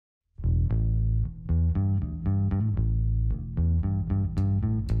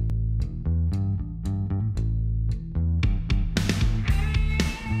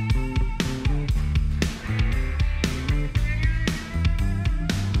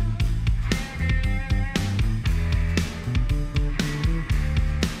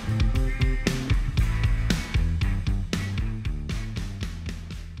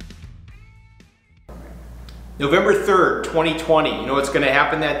November 3rd, 2020. You know what's going to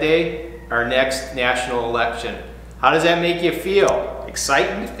happen that day? Our next national election. How does that make you feel?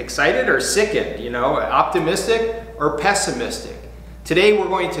 Excited or sickened? You know, optimistic or pessimistic? Today we're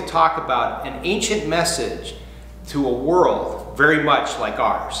going to talk about an ancient message to a world very much like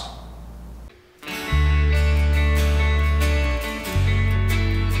ours.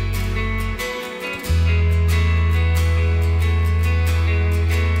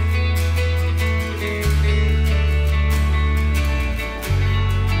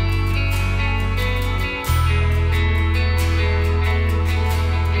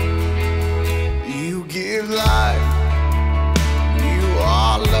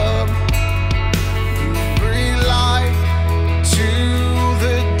 Love, you bring life to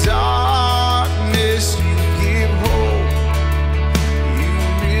the dark.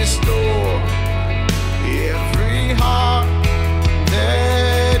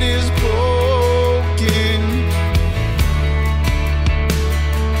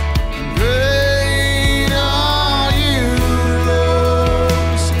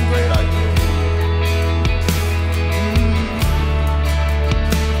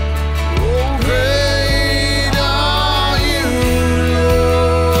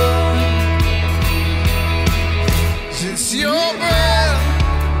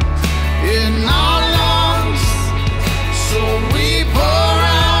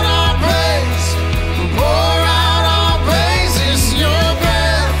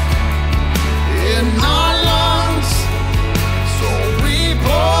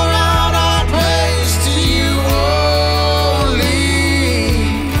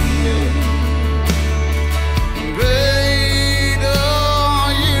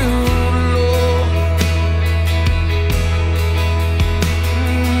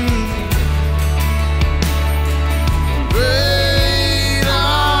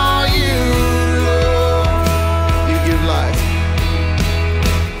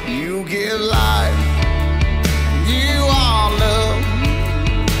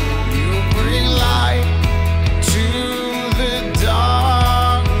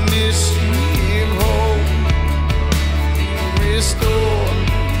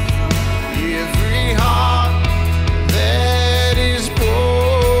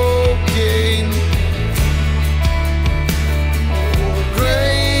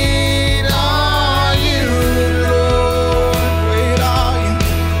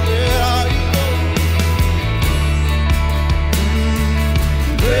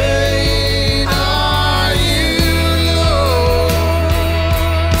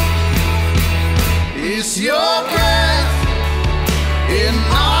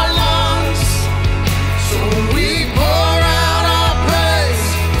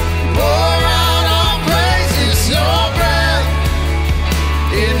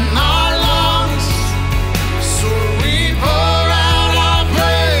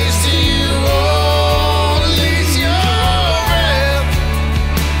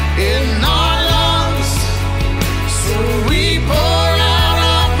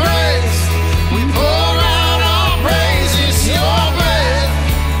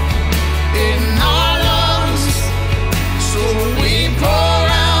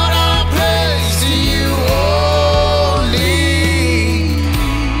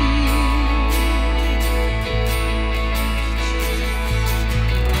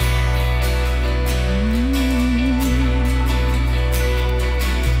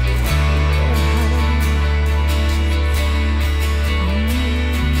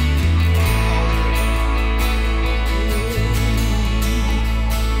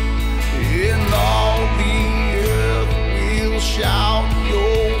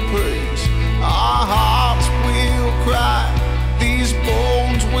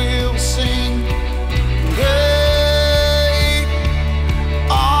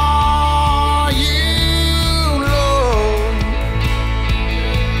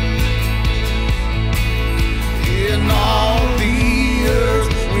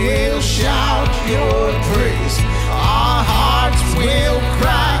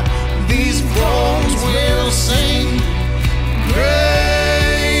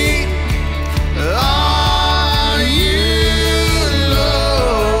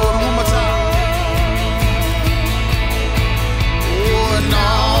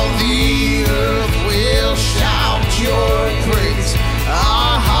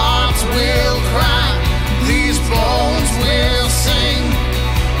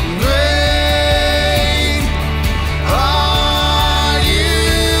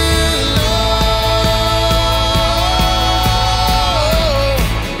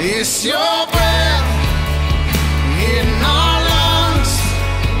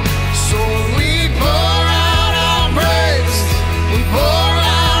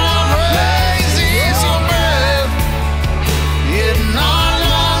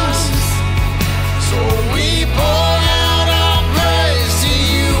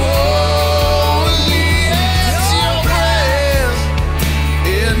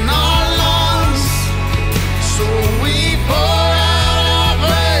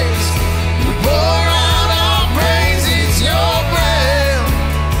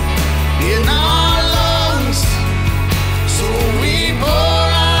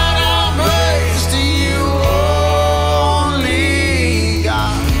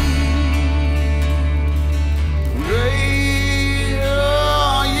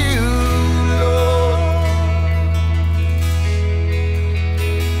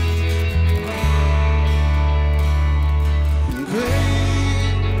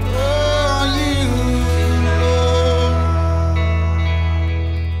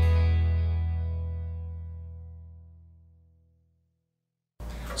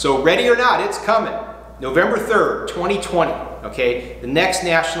 So ready or not, it's coming. November 3rd, 2020, okay? The next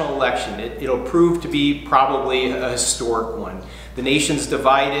national election, it'll prove to be probably a historic one. The nation's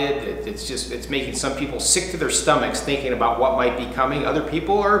divided. It's making some people sick to their stomachs thinking about what might be coming. Other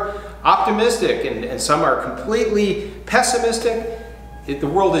people are optimistic, and some are completely pessimistic. The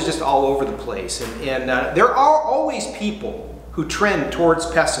world is just all over the place. And there are always people who trend towards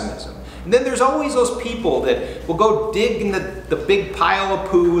pessimism. And then there's always those people that will go dig in the big pile of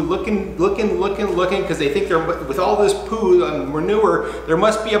poo, looking, because they think with all this poo and manure, there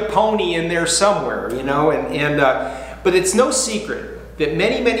must be a pony in there somewhere, you know. But it's no secret that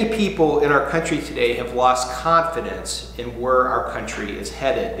many people in our country today have lost confidence in where our country is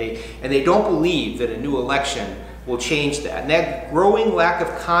headed. They don't believe that a new election will change that. And that growing lack of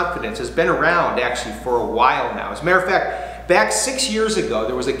confidence has been around actually for a while now. As a matter of fact, back 6 years ago,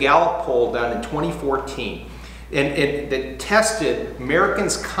 there was a Gallup poll done in 2014 that tested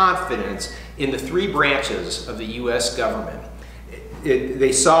Americans' confidence in the three branches of the U.S. government.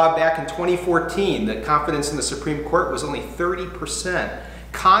 They saw back in 2014 that confidence in the Supreme Court was only 30%.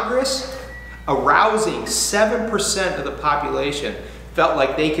 Congress, a rousing 7% of the population, felt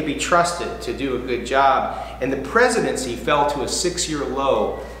like they could be trusted to do a good job. And the presidency fell to a 6-year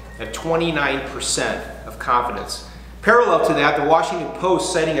low at 29% of confidence. Parallel to that, the Washington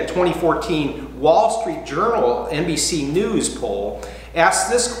Post, citing a 2014 Wall Street Journal NBC News poll,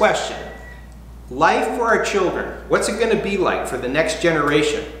 asked this question: life for our children, what's it going to be like for the next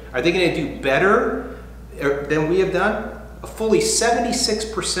generation? Are they going to do better than we have done? A fully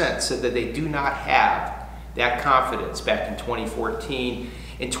 76% said that they do not have that confidence back in 2014.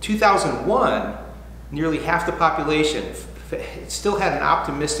 In 2001, nearly half the population still had an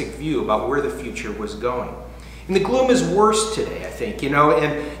optimistic view about where the future was going. And the gloom is worse today, I think, you know,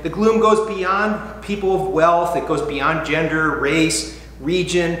 and the gloom goes beyond people of wealth. It goes beyond gender, race,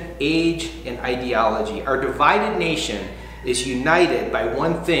 region, age, and ideology. Our divided nation is united by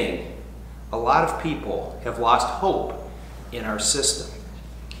one thing: a lot of people have lost hope in our system.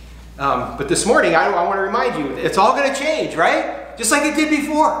 But this morning, I want to remind you, it's all going to change, right? Just like it did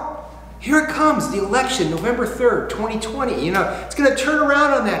before. Here it comes, the election, November 3rd, 2020. You know, it's going to turn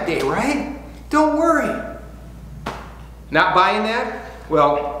around on that day, right? Don't worry. Not buying that?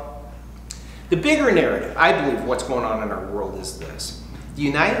 Well, the bigger narrative, I believe, what's going on in our world is this. The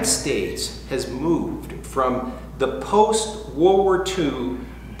United States has moved from the post-World War II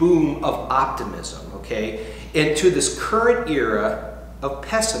boom of optimism, okay, into this current era of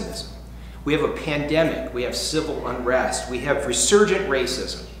pessimism. We have a pandemic, we have civil unrest, we have resurgent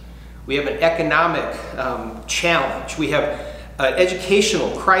racism, we have an economic challenge, we have an educational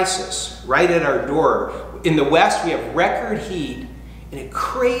crisis right at our door. In the West, we have record heat and a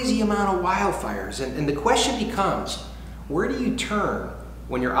crazy amount of wildfires. And the question becomes, where do you turn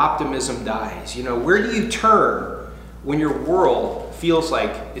when your optimism dies? You know, where do you turn when your world feels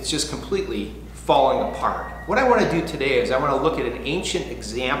like it's just completely falling apart? What I want to do today is I want to look at an ancient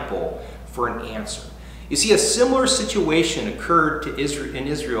example for an answer. You see, a similar situation occurred in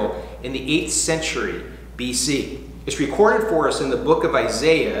Israel in the 8th century BC. It's recorded for us in the book of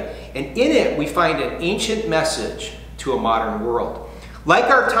Isaiah, and in it we find an ancient message to a modern world. Like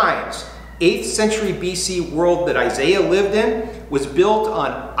our times, 8th century BC world that Isaiah lived in was built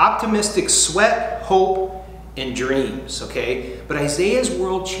on optimistic sweat, hope, and dreams, okay? But Isaiah's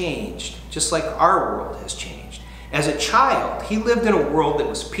world changed, just like our world has changed. As a child, he lived in a world that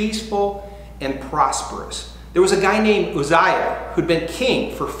was peaceful and prosperous. There was a guy named Uzziah who'd been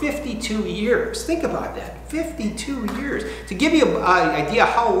king for 52 years. Think about that, 52 years. To give you an idea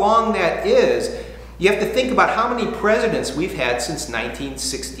how long that is, you have to think about how many presidents we've had since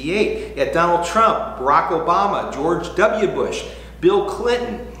 1968. You had Donald Trump, Barack Obama, George W. Bush, Bill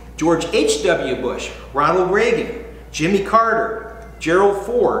Clinton, George H.W. Bush, Ronald Reagan, Jimmy Carter, Gerald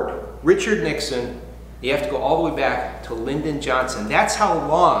Ford, Richard Nixon. You have to go all the way back to Lyndon Johnson. That's how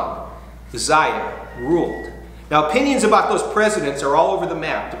long Uzziah ruled. Now, opinions about those presidents are all over the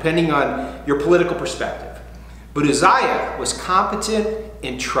map, depending on your political perspective. But Uzziah was competent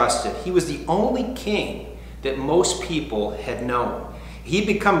and trusted. He was the only king that most people had known. He'd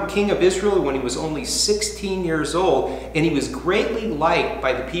become king of Israel when he was only 16 years old, and he was greatly liked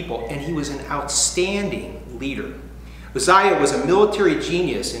by the people, and he was an outstanding leader. Uzziah was a military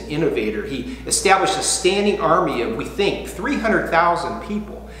genius and innovator. He established a standing army of, we think, 300,000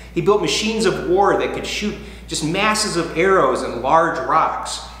 people. He built machines of war that could shoot just masses of arrows and large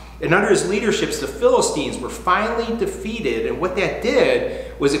rocks. And under his leadership, the Philistines were finally defeated. And what that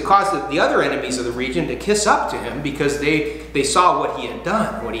did was it caused the other enemies of the region to kiss up to him because they saw what he had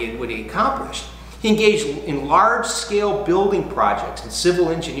done, what he had accomplished. He engaged in large-scale building projects and civil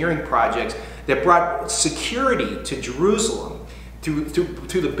engineering projects that brought security to Jerusalem through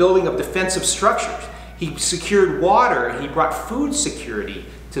the building of defensive structures. He secured water, and he brought food security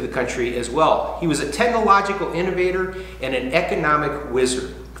to the country as well. He was a technological innovator and an economic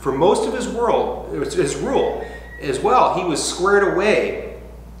wizard. For most of his rule as well, he was squared away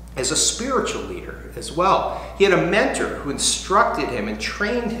as a spiritual leader as well. He had a mentor who instructed him and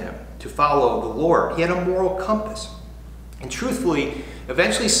trained him to follow the Lord. He had a moral compass. And truthfully,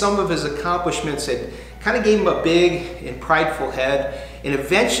 eventually some of his accomplishments had kind of gave him a big and prideful head, and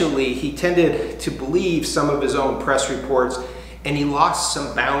eventually he tended to believe some of his own press reports, and he lost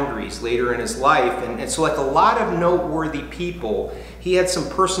some boundaries later in his life. And so like a lot of noteworthy people, he had some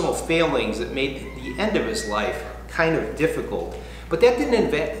personal failings that made the end of his life kind of difficult. But that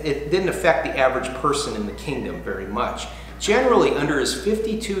didn't affect the average person in the kingdom very much. Generally, under his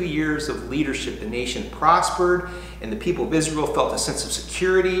 52 years of leadership, the nation prospered, and the people of Israel felt a sense of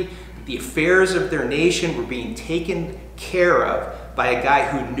security. The affairs of their nation were being taken care of by a guy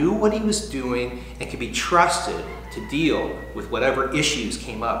who knew what he was doing and could be trusted to deal with whatever issues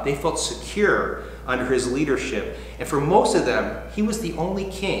came up. They felt secure under his leadership, and for most of them, he was the only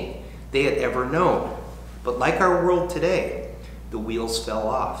king they had ever known. But like our world today, the wheels fell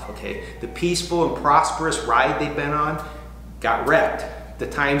off, okay? The peaceful and prosperous ride they'd been on got wrecked. The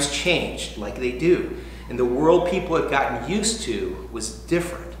times changed like they do. And the world people had gotten used to was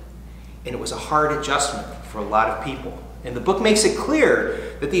different. And it was a hard adjustment for a lot of people. And the book makes it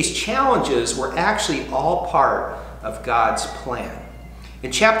clear that these challenges were actually all part of God's plan.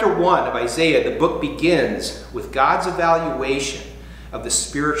 In chapter 1 of Isaiah, the book begins with God's evaluation of the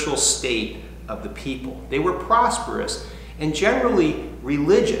spiritual state of the people. They were prosperous and generally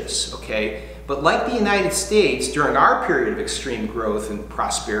religious, okay? But like the United States, during our period of extreme growth and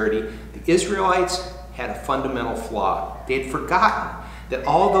prosperity, the Israelites had a fundamental flaw. They had forgotten that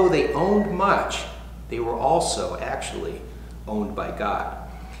although they owned much, they were also actually owned by God.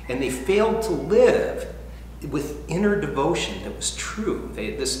 And they failed to live with inner devotion that was true.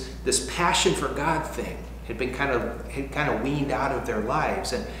 This passion for God thing had been kind of weaned out of their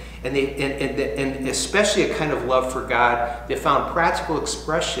lives. And especially a kind of love for God that found practical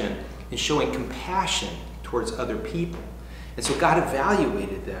expression in showing compassion towards other people. And so God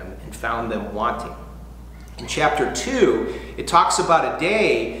evaluated them and found them wanting. In chapter 2, it talks about a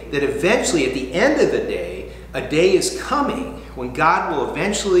day that eventually, at the end of the day, a day is coming when God will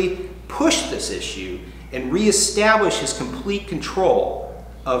eventually push this issue and reestablish his complete control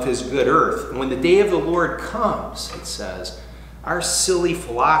of his good earth. And when the day of the Lord comes, it says, our silly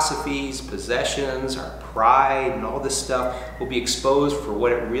philosophies, possessions, our pride, and all this stuff will be exposed for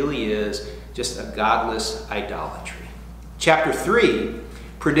what it really is, just a godless idolatry. Chapter 3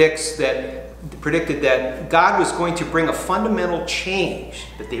 predicted that God was going to bring a fundamental change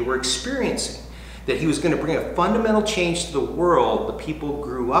that they were experiencing, that he was going to bring a fundamental change to the world the people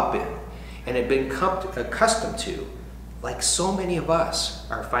grew up in and had been accustomed to, like so many of us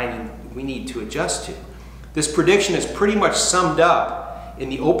are finding we need to adjust to. This prediction is pretty much summed up in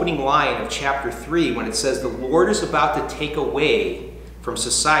the opening line of chapter 3 when it says the Lord is about to take away from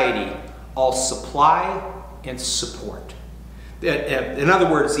society all supply and support. In other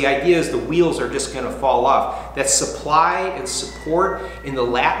words, the idea is the wheels are just going to fall off. That supply and support in the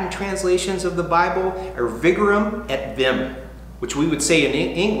Latin translations of the Bible are vigorum et vim, which we would say in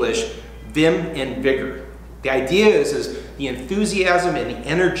English, vim and vigor. The idea is the enthusiasm and the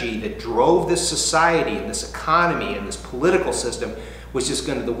energy that drove this society and this economy and this political system was just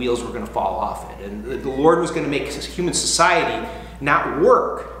the wheels were going to fall off it. And the Lord was going to make human society not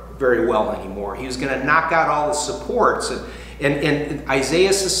work very well anymore. He was going to knock out all the supports. And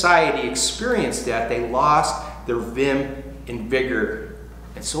Isaiah's society experienced that. They lost their vim and vigor.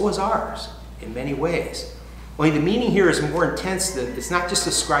 And so was ours in many ways. Only the meaning here is more intense than, it's not just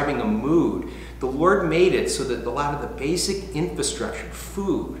describing a mood. The Lord made it so that a lot of the basic infrastructure,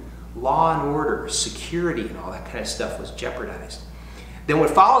 food, law and order, security, and all that kind of stuff was jeopardized. Then what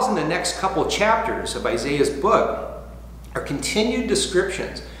follows in the next couple of chapters of Isaiah's book are continued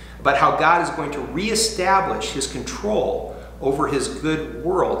descriptions about how God is going to reestablish his control over his good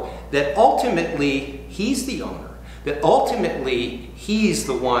world, that ultimately he's the owner, that ultimately he's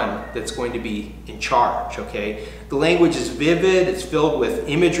the one that's going to be in charge, okay? The language is vivid, it's filled with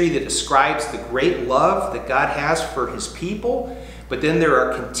imagery that describes the great love that God has for his people, but then there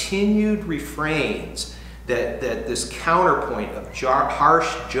are continued refrains that this counterpoint of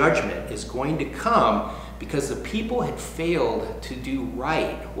harsh judgment is going to come because the people had failed to do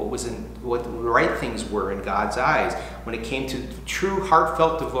right, what the right things were in God's eyes when it came to true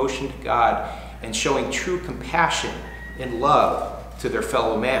heartfelt devotion to God and showing true compassion and love to their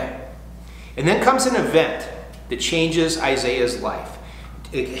fellow man. And then comes an event that changes Isaiah's life.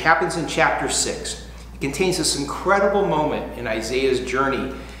 It happens in chapter 6. It contains this incredible moment in Isaiah's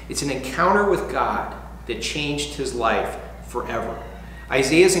journey. It's an encounter with God that changed his life forever.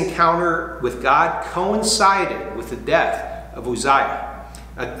 Isaiah's encounter with God coincided with the death of Uzziah,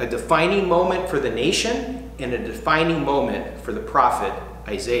 a defining moment for the nation and a defining moment for the prophet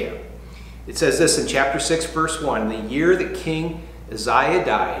Isaiah. It says this in chapter 6, verse 1, "The year that King Uzziah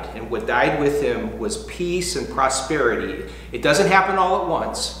died, and what died with him was peace and prosperity." It doesn't happen all at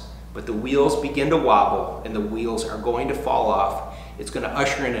once, but the wheels begin to wobble, and the wheels are going to fall off. It's going to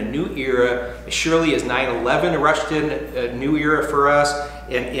usher in a new era, as surely as 9/11 rushed in a new era for us,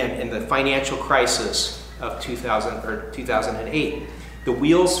 and the financial crisis of 2008. The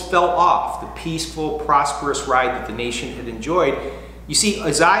wheels fell off the peaceful, prosperous ride that the nation had enjoyed. You see,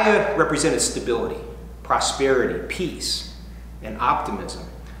 Uzziah represented stability, prosperity, peace, and optimism.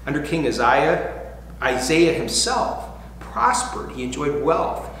 Under King Uzziah, Isaiah himself prospered. He enjoyed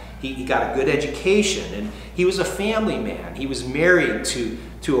wealth. He got a good education, and he was a family man. He was married to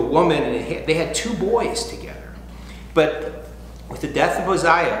a woman, and they had 2 boys together. But with the death of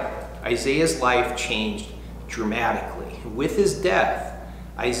Uzziah, Isaiah's life changed dramatically. With his death,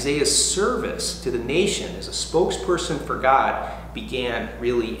 Isaiah's service to the nation as a spokesperson for God began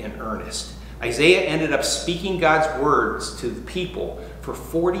really in earnest. Isaiah ended up speaking God's words to the people for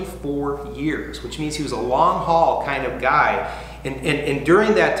 44 years, which means he was a long haul kind of guy. And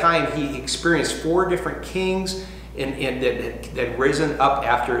during that time, he experienced 4 different kings that had risen up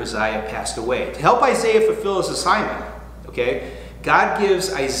after Uzziah passed away. To help Isaiah fulfill his assignment, okay, God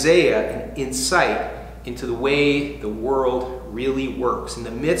gives Isaiah an insight into the way the world really works. In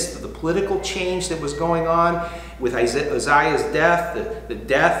the midst of the political change that was going on with Uzziah's death, the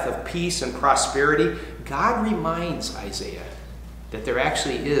death of peace and prosperity, God reminds Isaiah that there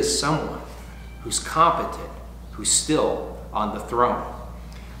actually is someone who's competent, who's still on the throne.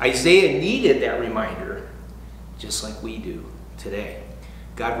 Isaiah needed that reminder just like we do today.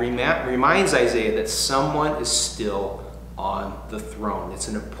 God reminds Isaiah that someone is still on the throne. It's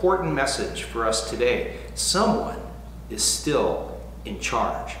an important message for us today. Someone is still in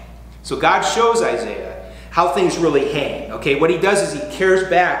charge. So God shows Isaiah how things really hang. Okay, what he does is he tears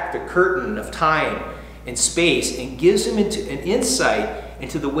back the curtain of time and space and gives him an insight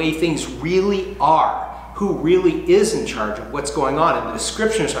into the way things really are, who really is in charge of what's going on. And the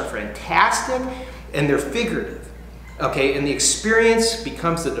descriptions are fantastic and they're figurative. Okay, and the experience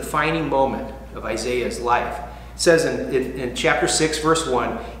becomes the defining moment of Isaiah's life. It says in chapter 6, verse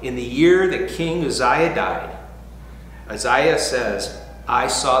 1, "In the year that King Uzziah died," Isaiah says, "I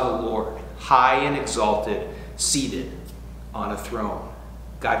saw the Lord high and exalted, seated on a throne."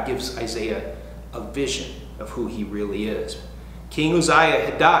 God gives Isaiah a vision of who he really is. King Uzziah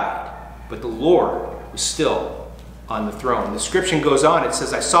had died, but the Lord was still on the throne. The description goes on. It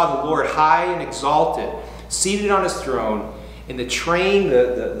says, "I saw the Lord high and exalted, seated on his throne, and the train,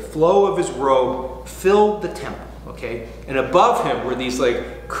 the flow of his robe filled the temple." Okay, and above him were these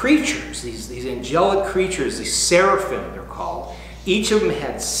like creatures, these angelic creatures, these seraphim they're called. Each of them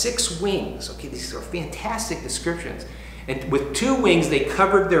had 6 wings. Okay, these are fantastic descriptions. And with 2 wings they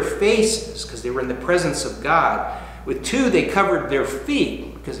covered their faces because they were in the presence of God. With 2 they covered their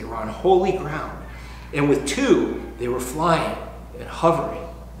feet because they were on holy ground. And with 2 they were flying and hovering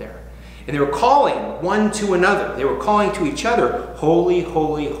there. And they were calling one to another. They were calling to each other, "Holy,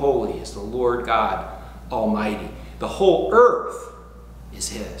 holy, holy is the Lord God Almighty." The whole earth is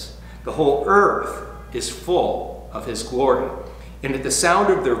his. The whole earth is full of his glory. And at the sound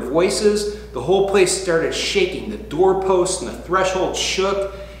of their voices, the whole place started shaking. The doorposts and the threshold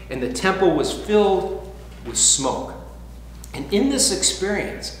shook, and the temple was filled with smoke. And in this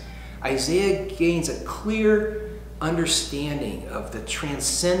experience, Isaiah gains a clear understanding of the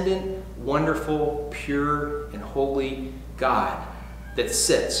transcendent, wonderful, pure, and holy God that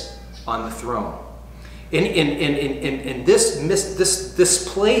sits on the throne. And this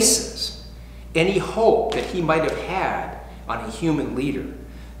displaces any hope that he might have had on a human leader.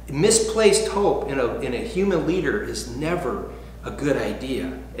 Misplaced hope in a human leader is never a good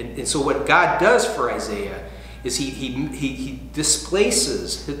idea. And so what God does for Isaiah is he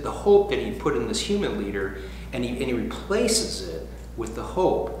displaces the hope that he put in this human leader, and he replaces it with the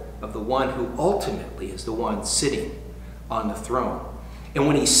hope of the one who ultimately is the one sitting on the throne. And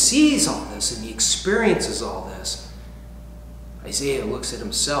when he sees all this and he experiences all this, Isaiah looks at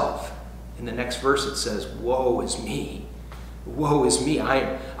himself. In the next verse it says, "Woe is me. Woe is me.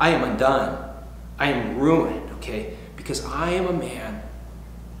 I am undone. I am ruined," okay? "Because I am a man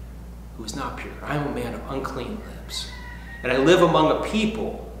who is not pure. I am a man of unclean lips. And I live among a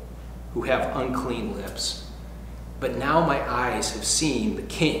people who have unclean lips. But now my eyes have seen the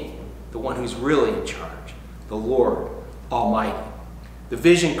King, the one who's really in charge, the Lord Almighty. The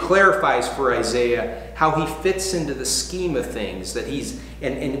vision clarifies for Isaiah how he fits into the scheme of things. That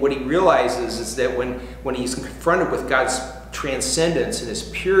and what he realizes is that when he's confronted with God's transcendence and his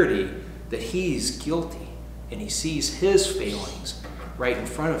purity, that he's guilty. And he sees his failings right in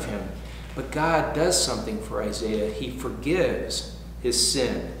front of him. But God does something for Isaiah. He forgives his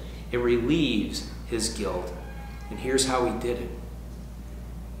sin and relieves his guilt. And here's how he did it.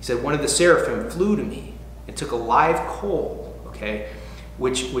 He said, one of the seraphim flew to me and took a live coal, okay,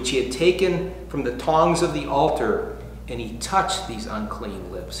 which he had taken from the tongs of the altar, and he touched these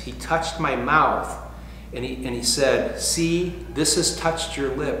unclean lips. He touched my mouth, and he said, see, this has touched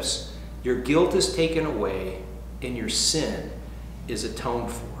your lips. Your guilt is taken away, and your sin is atoned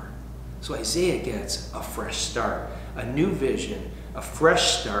for. So Isaiah gets a fresh start, a new vision, a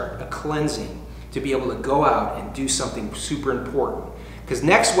fresh start, a cleansing, to be able to go out and do something super important. Because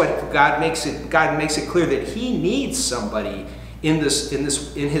next, what God makes it clear that he needs somebody in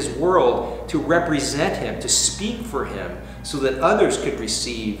his world to represent him, to speak for him, so that others could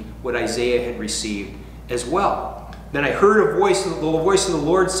receive what Isaiah had received as well. Then I heard the voice of the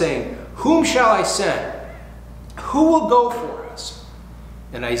Lord saying, whom shall I send? Who will go for us?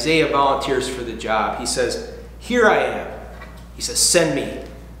 And Isaiah volunteers for the job. He says, here I am. He says, send me.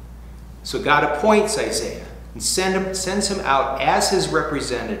 So God appoints Isaiah and sends him out as his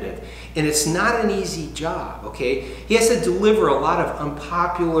representative. And it's not an easy job, okay? He has to deliver a lot of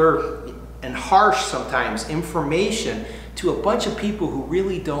unpopular and harsh sometimes information to a bunch of people who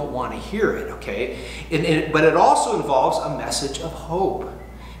really don't want to hear it, okay? But it also involves a message of hope.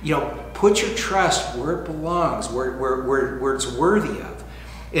 You know, put your trust where it belongs, where it's worthy of.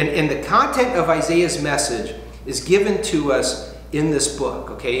 And the content of Isaiah's message is given to us in this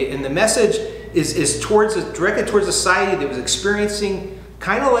book, okay? And the message is directed towards a society that was experiencing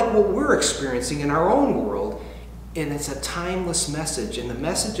kind of like what we're experiencing in our own world. And it's a timeless message. And the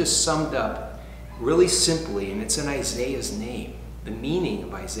message is summed up really simply, and it's in Isaiah's name. The meaning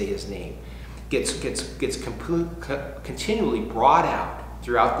of Isaiah's name gets continually brought out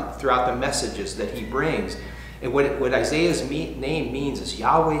throughout the messages that he brings. And what Isaiah's name means is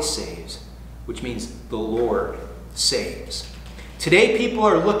Yahweh saves, which means the Lord saves. Today, people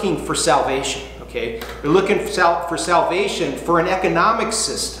are looking for salvation, okay? They're looking for salvation for an economic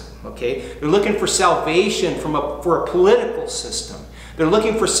system, okay? They're looking for salvation for a political system. They're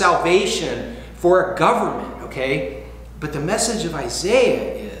looking for salvation for a government, okay? But the message of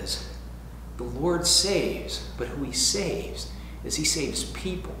Isaiah is the Lord saves, but who he saves is he saves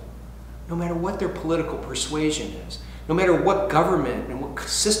people, no matter what their political persuasion is. No matter what government and what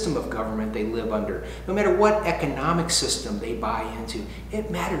system of government they live under, no matter what economic system they buy into,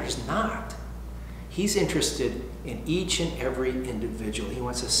 it matters not. He's interested in each and every individual. He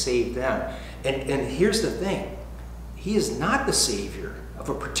wants to save them. And here's the thing. He is not the savior of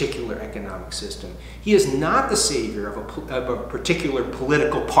a particular economic system. He is not the savior of a particular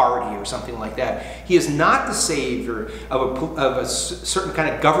political party or something like that. He is not the savior of a certain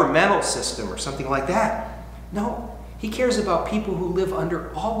kind of governmental system or something like that. No. He cares about people who live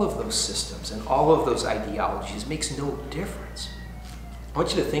under all of those systems and all of those ideologies. It makes no difference. I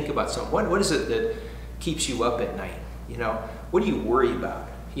want you to think about something. What is it that keeps you up at night? You know, what do you worry about?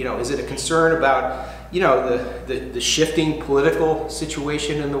 You know, is it a concern about, you know, the shifting political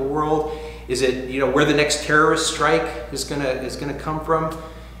situation in the world? Is it, you know, where the next terrorist strike is gonna come from?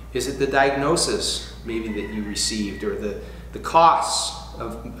 Is it the diagnosis maybe that you received, or the costs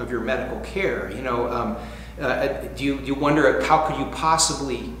of your medical care? You know. Do you wonder how could you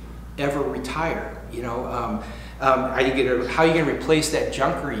possibly ever retire? You know, how are you going to replace that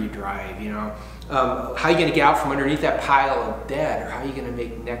junker you drive? You know, how are you going to get out from underneath that pile of debt, or how are you going to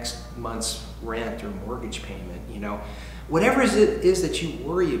make next month's rent or mortgage payment? You know, whatever it is that you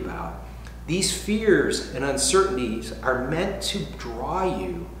worry about, these fears and uncertainties are meant to draw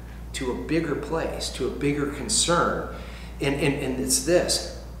you to a bigger place, to a bigger concern, and it's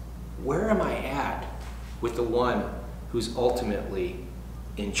this: where am I at with the one who's ultimately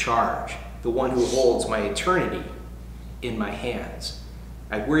in charge, the one who holds my eternity in my hands?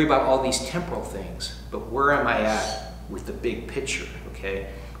 I worry about all these temporal things, but where am I at with the big picture,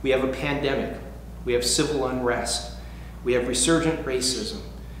 okay? We have a pandemic, we have civil unrest, we have resurgent racism,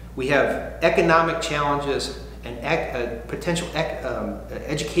 we have economic challenges and a potential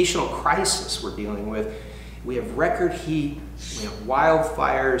educational crisis we're dealing with. We have record heat, we have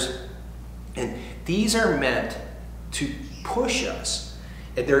wildfires, and these are meant to push us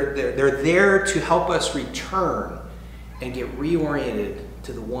They're there to help us return and get reoriented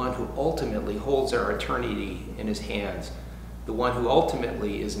to the one who ultimately holds our eternity in his hands, the one who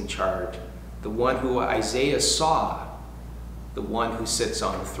ultimately is in charge, the one who Isaiah saw, the one who sits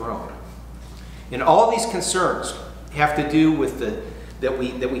on the throne. And all these concerns have to do with that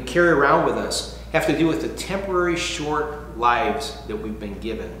we carry around with us, have to do with the temporary short lives that we've been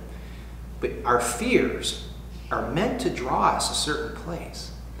given. But our fears are meant to draw us a certain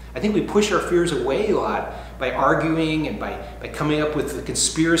place. I think we push our fears away a lot by arguing and by coming up with the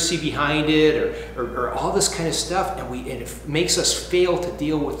conspiracy behind it or all this kind of stuff, and it makes us fail to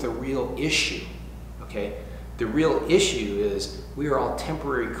deal with the real issue. Okay? The real issue is we are all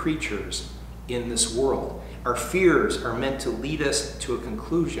temporary creatures in this world. Our fears are meant to lead us to a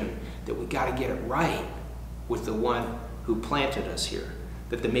conclusion that we got to get it right with the one who planted us here,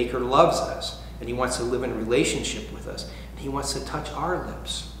 that the Maker loves us, and he wants to live in relationship with us, and he wants to touch our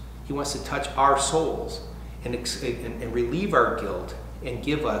lips. He wants to touch our souls and relieve our guilt and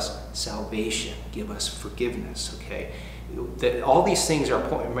give us salvation, give us forgiveness, okay? All these things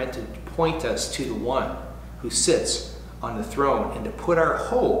are meant to point us to the one who sits on the throne and to put our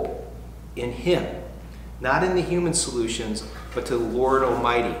hope in him, not in the human solutions, but to the Lord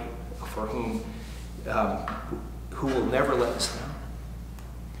Almighty, for whom who will never let us down.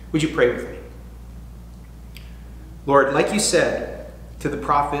 Would you pray with me? Lord, like you said to the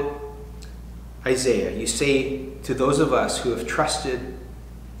prophet Isaiah, you say to those of us who have trusted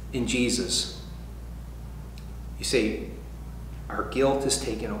in Jesus, you say, our guilt is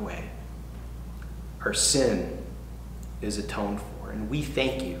taken away. Our sin is atoned for. And we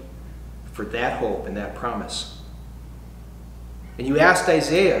thank you for that hope and that promise. And you asked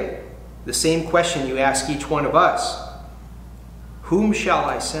Isaiah the same question you ask each one of us. Whom shall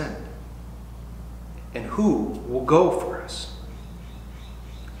I send? And who will go for us?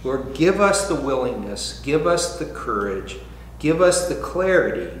 Lord, give us the willingness, give us the courage, give us the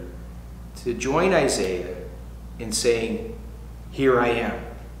clarity to join Isaiah in saying, here I am,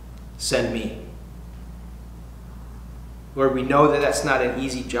 send me. Lord, we know that that's not an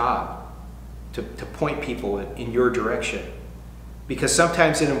easy job to point people in your direction, because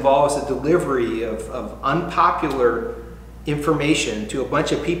sometimes it involves the delivery of unpopular information to a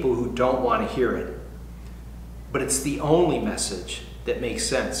bunch of people who don't want to hear it. But it's the only message that makes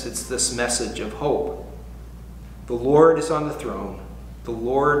sense. It's this message of hope. The Lord is on the throne. The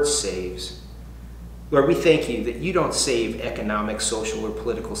Lord saves. Lord, we thank you that you don't save economic, social, or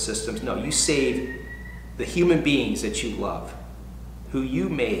political systems. No, you save the human beings that you love, who you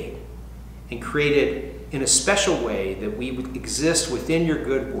made and created in a special way that we would exist within your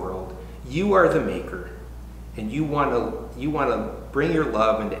good world. You are the maker, and you want to bring your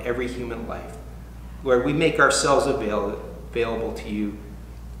love into every human life. Lord, we make ourselves available to you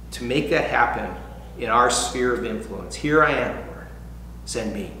to make that happen in our sphere of influence. Here I am, Lord.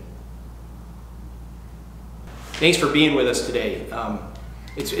 Send me. Thanks for being with us today.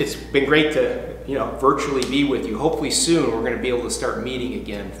 It's been great to virtually be with you. Hopefully soon we're going to be able to start meeting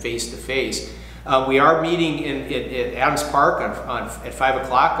again face to face. We are meeting at Adams Park at 5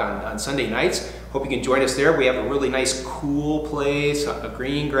 o'clock on Sunday nights. Hope you can join us there. We have a really nice, cool place, a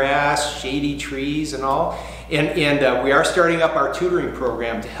green grass, shady trees and all. And we are starting up our tutoring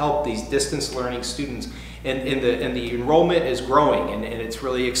program to help these distance learning students. And the enrollment is growing, and it's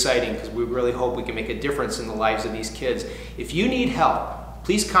really exciting because we really hope we can make a difference in the lives of these kids. If you need help,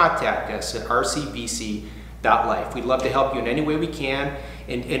 please contact us at rcbc.life. We'd love to help you in any way we can.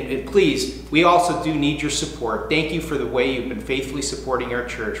 And please, we also do need your support. Thank you for the way you've been faithfully supporting our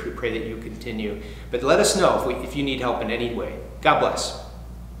church. We pray that you continue. But let us know if you need help in any way. God bless.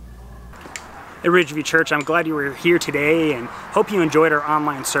 At Ridgeview Church, I'm glad you were here today and hope you enjoyed our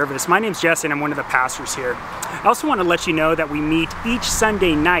online service. My name's Jesse and I'm one of the pastors here. I also want to let you know that we meet each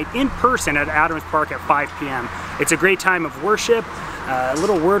Sunday night in person at Adams Park at 5 p.m. It's a great time of worship, a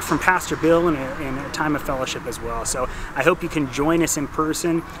little word from Pastor Bill, and a time of fellowship as well. So I hope you can join us in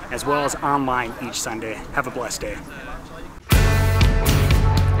person as well as online each Sunday. Have a blessed day.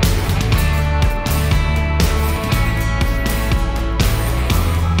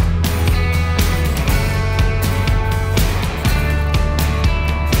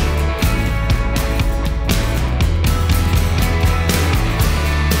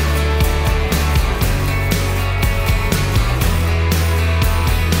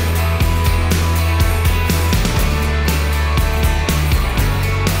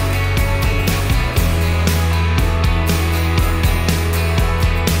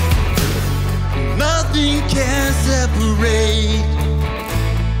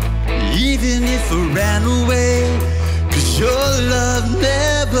 Even if I ran away, 'cause your love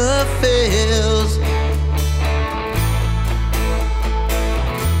never fails.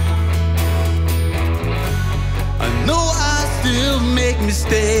 I know I still make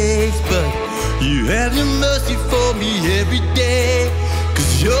mistakes, but you have your mercy for me every day.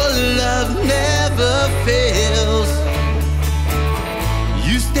 'Cause your love never fails.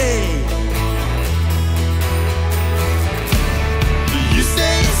 You stay. You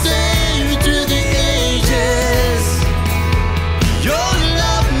stay the same through the ages. Your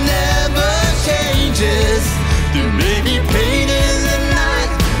love never changes. There may be pain in the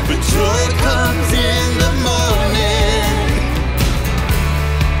night, but joy comes in the morning.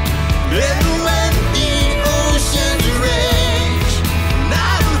 And when the oceans rage,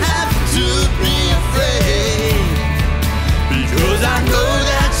 I don't have to be afraid, because I know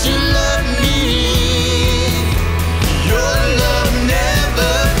that you love me. Your love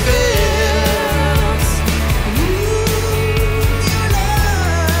never fails. Your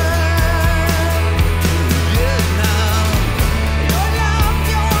love, yeah, now. Your love,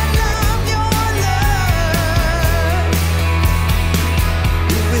 your love, your love.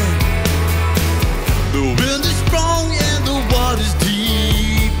 The wind is strong and the water's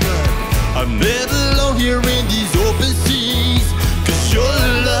deep. I'm never alone here in these open seas, 'cause your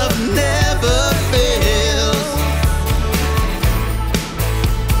love never fails.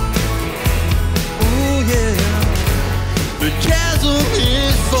 Oh yeah. The chasm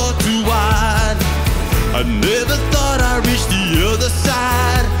is far too wide. I never thought I'd reach the other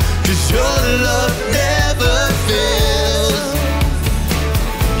side, 'cause your love never fails.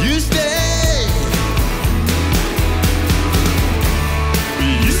 You stay.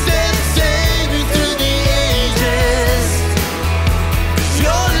 You stay the same through the ages. 'Cause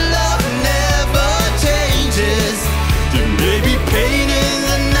your love never changes. There may be pain in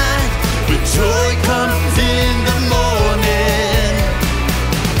the night, but joy comes in the morning.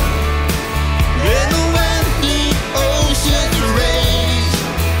 And when the oceans rage,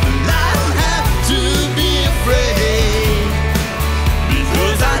 I don't have to be afraid,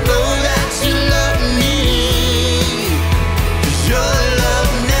 because I know that you love me. 'Cause your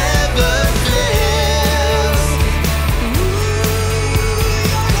love never fails.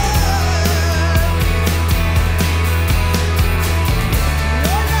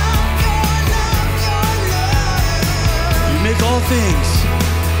 You make all things,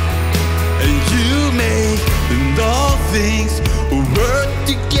 and you make all things work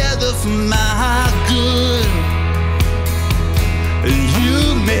together for my good. And you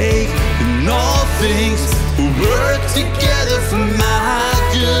make all things work together for my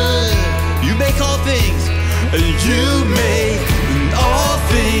good. You make all things, and you make all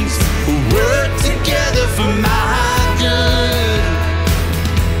things work together for my good.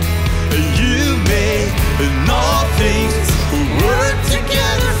 And you make all things work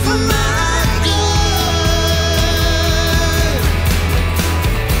together for my good.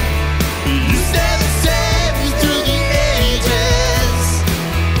 You stay the same through the ages.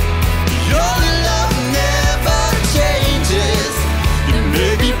 Your love never changes. There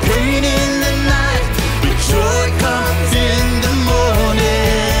may be pain in the night, but joy comes in the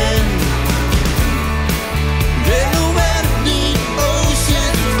morning. Then when the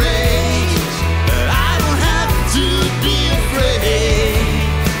oceans rage, I don't have to be afraid,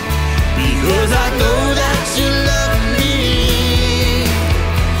 because I know that you love me.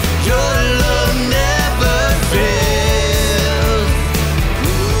 Your love never fails.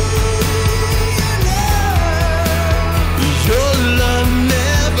 Your love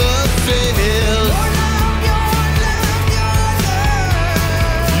never fails.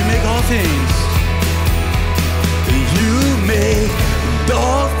 You make all things. You make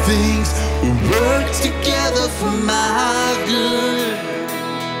all things work together for my good.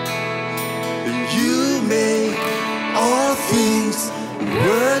 And you make all things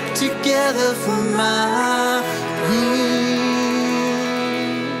work together for my